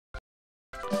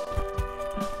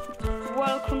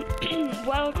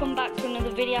welcome back to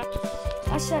another video.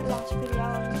 I said last video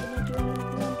I wasn't going to do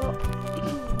another one,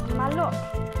 but my luck,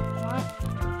 right?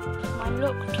 My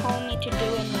luck told me to do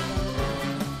another one.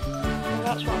 So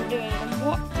that's what I'm doing. And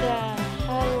what the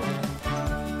hell?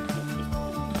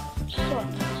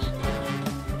 Suns.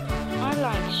 I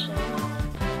like sun.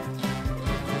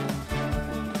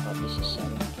 Oh my god, this is so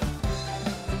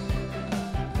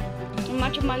lucky.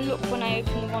 Imagine my luck when I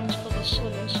open the ones for the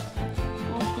suns.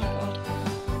 Oh my god.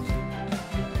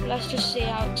 Let's just see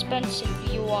how expensive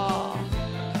you are.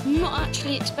 Not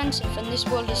actually expensive, and this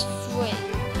world is free.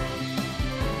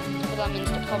 But that means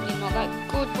they're probably not that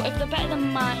good. But if they're better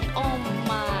than mine, oh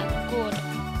my god.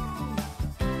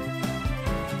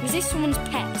 Is this someone's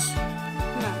pet?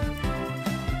 No.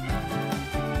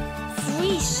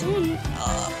 Free sun?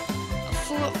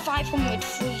 For 500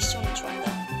 free suns right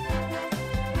there.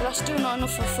 But that's still not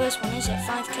enough for the first one, is it?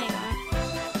 5k, right?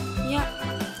 Yeah.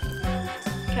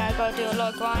 Okay, I gotta do a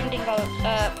lot of grinding.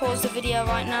 I'll pause the video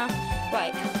right now.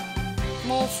 Wait,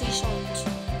 more free suns.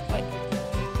 Wait,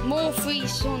 more free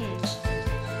suns.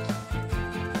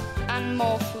 And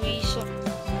more free suns.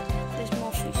 There's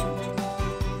more free suns.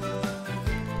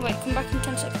 Wait, come back in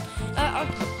 10 seconds. I'll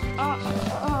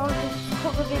just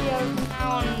cut the video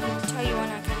now and tell you when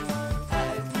I can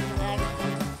open the egg.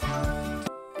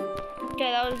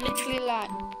 Okay, that was literally like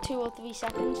 2 or 3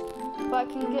 seconds. But I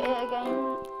can get it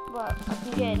again. Well, I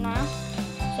can get it now.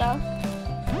 So,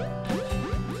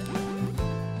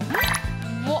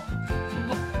 what?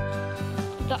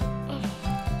 That?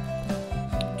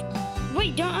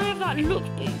 Wait, don't I have that luck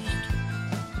boost?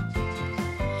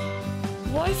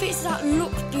 What if it's that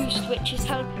luck boost which is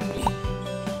helping me?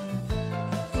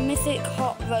 Mythic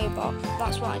hot robot.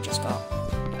 That's what I just got.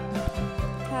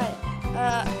 Okay.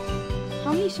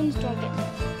 How many suns do I get?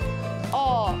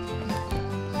 Oh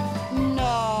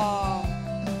no.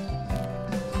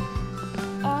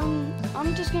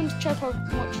 I'm just going to check how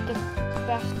much the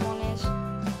best one is.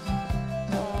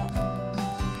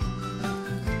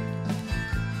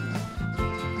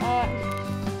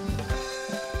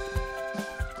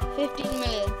 15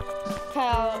 million. Okay,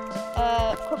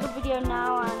 I'll cut the video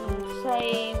now and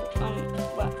say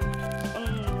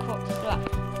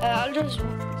I'll just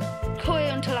cut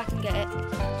it until I can get it.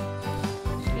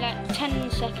 Like 10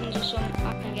 seconds or something, I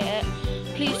can get it.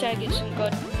 Please say I get some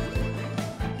good.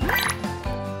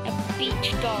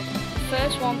 Beach dog.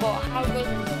 First one, but how good is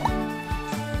it?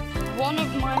 One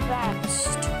of my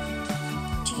best.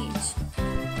 Jeez.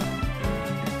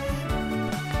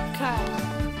 Okay.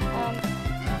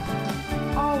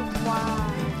 Oh wow.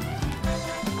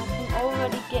 I can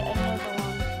already get another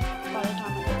one by the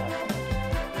time I get that one.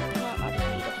 No, I just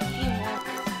need a few more.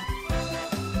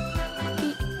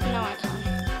 No, I can't.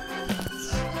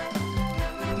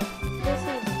 This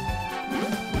is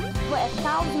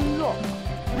 1,000 luck.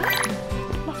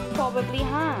 That's probably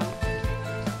half.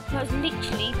 That's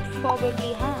literally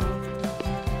probably half.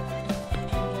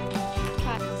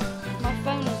 Okay, my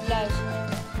phone is low, so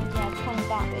yeah, 20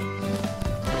 battery.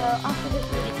 So after this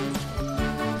video,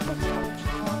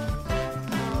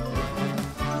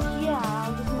 yeah,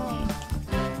 I'll just make.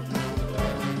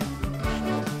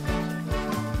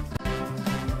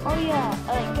 Oh yeah,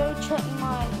 go check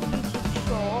my YouTube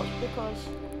shorts because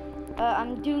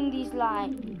I'm doing these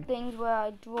like things where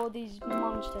I draw these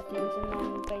monster things and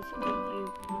then basically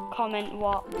you comment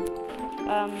what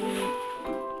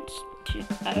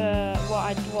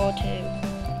I draw to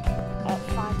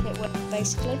fight it with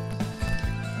basically.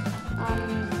 I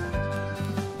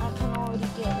can already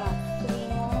get like 3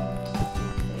 more.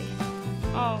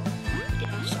 Oh,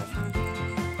 yeah, so fine.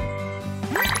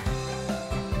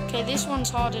 Okay, this one's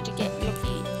harder to get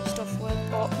lucky stuff with,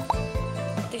 but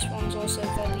this one's also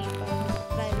very good.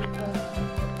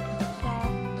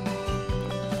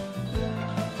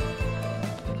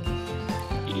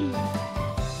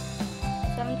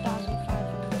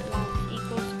 7,500 likes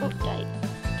equals update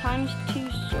times 2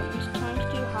 suns times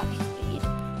 2 hack speed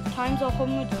times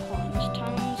 100 coins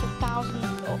times 1,000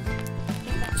 up. I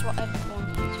think that's what everyone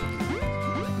needs.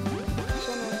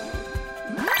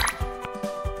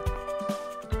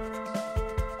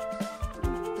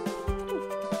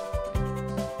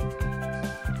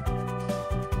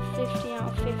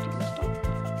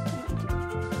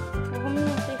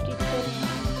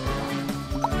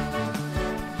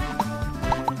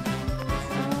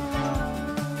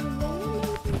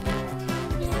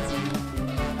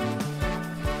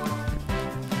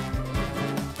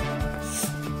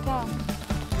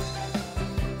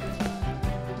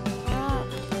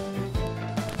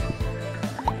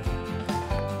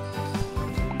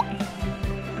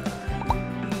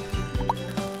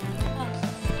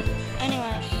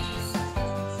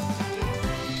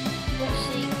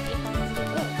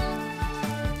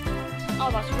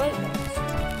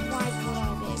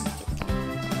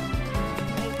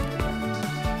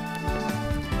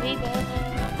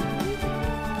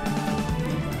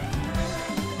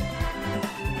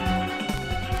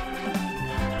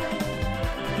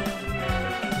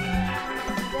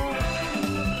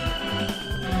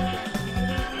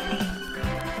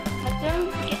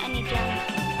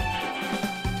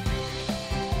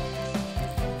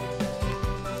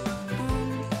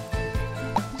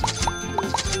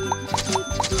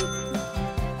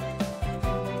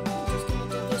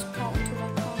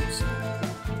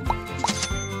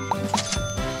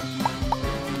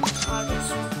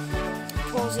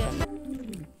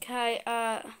 1,000. Okay,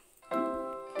 yeah,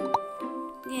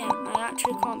 I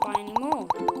actually can't buy any more.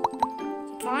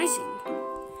 Surprising.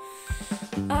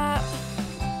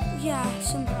 Yeah,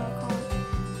 somehow I can't.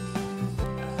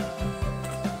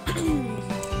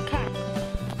 Okay.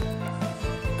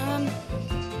 No,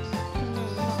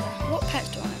 what pets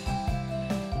do I have?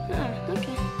 Oh,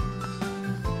 okay.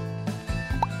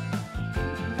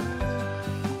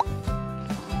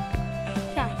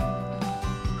 Yeah.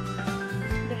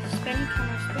 The spin, can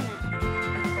I spin it?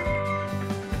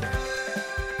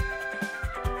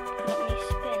 Let me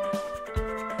spin.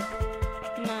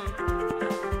 No.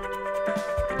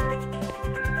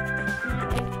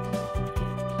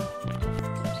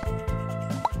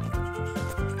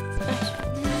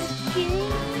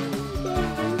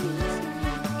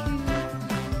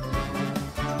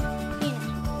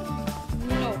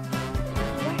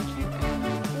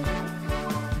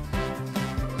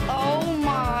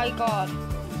 God,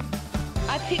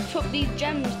 I picked up these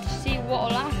gems to see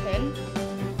what will happen,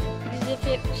 because if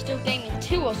it still gave me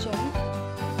 2 or something.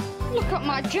 Look at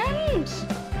my gems!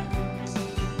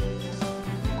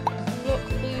 Look,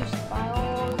 boost by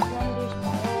all, gem boost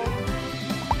by all,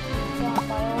 that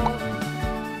by all,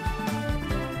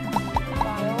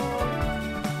 by all,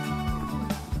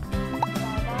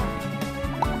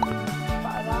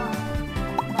 by that,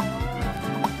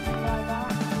 by that.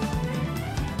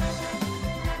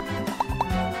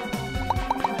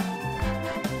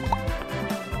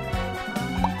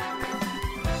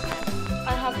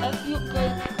 Every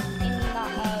upgrade in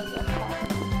that area.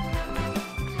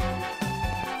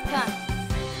 Okay.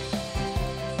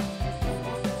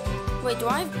 Wait, do I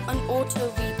have an auto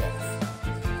rebirth?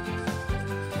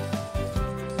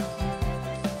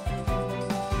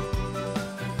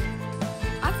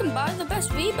 I can buy the best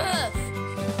rebirth.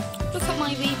 Look at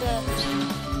my rebirths.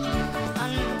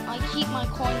 And I keep my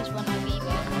coins when I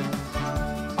rebirth.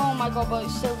 Oh my god, but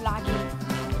it's so laggy.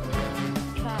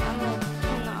 Okay, I'm gonna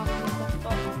turn that off.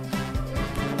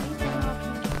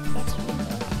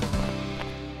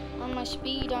 My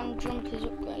speed and jump is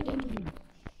upgraded.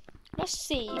 Let's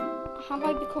see, have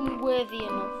I become worthy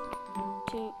enough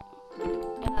to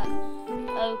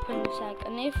open this egg?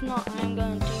 And if not, I'm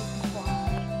going to cry.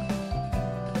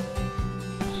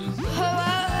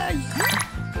 Hooray!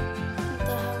 What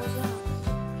the hell was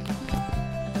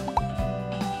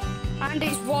that? And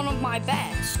it's one of my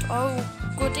best. Oh,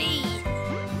 goody.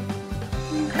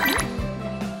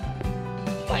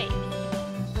 Wait.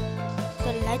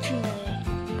 The legendary.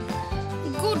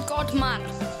 Good God, man.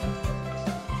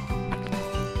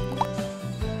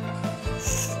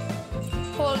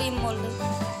 Holy moly.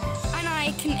 And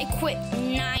I can equip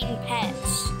 9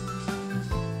 pets.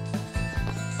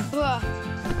 Bruh.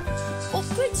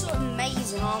 Upgrades are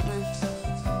amazing, aren't they?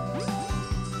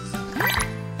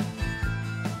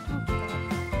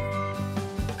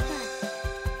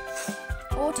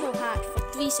 Auto hack for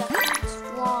 3 seconds.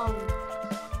 1,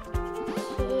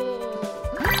 2.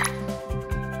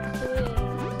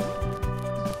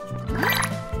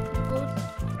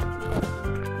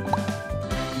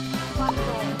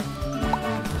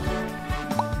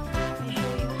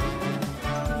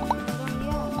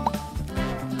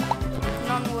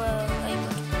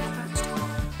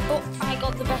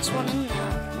 The best one in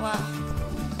there. Well,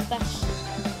 the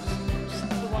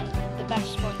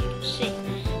best one you can see.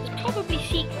 There's probably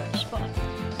secrets, but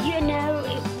you know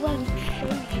it won't show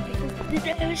you because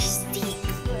there's no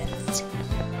secret.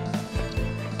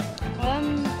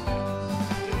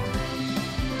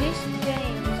 This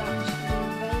game is actually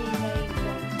very, very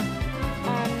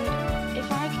fun, and if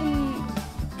I can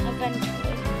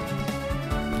eventually,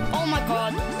 oh my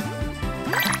god,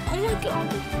 oh my god.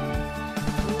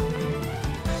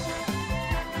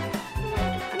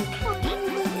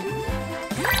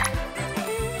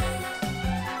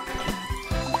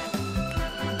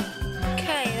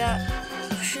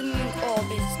 Shimmering orb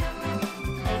is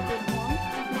a good one.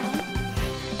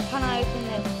 Can I open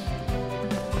this?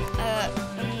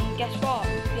 And guess what?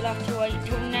 You'll have to wait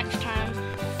till next time.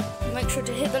 Make sure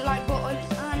to hit the like button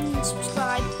and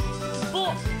subscribe.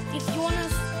 But if you want to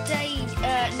stay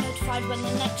notified when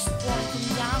the next one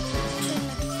comes out, turn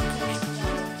notifications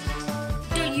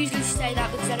on. Don't usually say that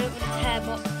because I don't really care,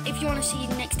 but if you want to see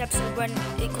the next episode when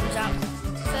it comes out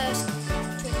first,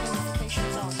 turn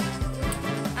notifications on.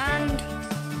 And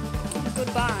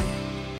goodbye.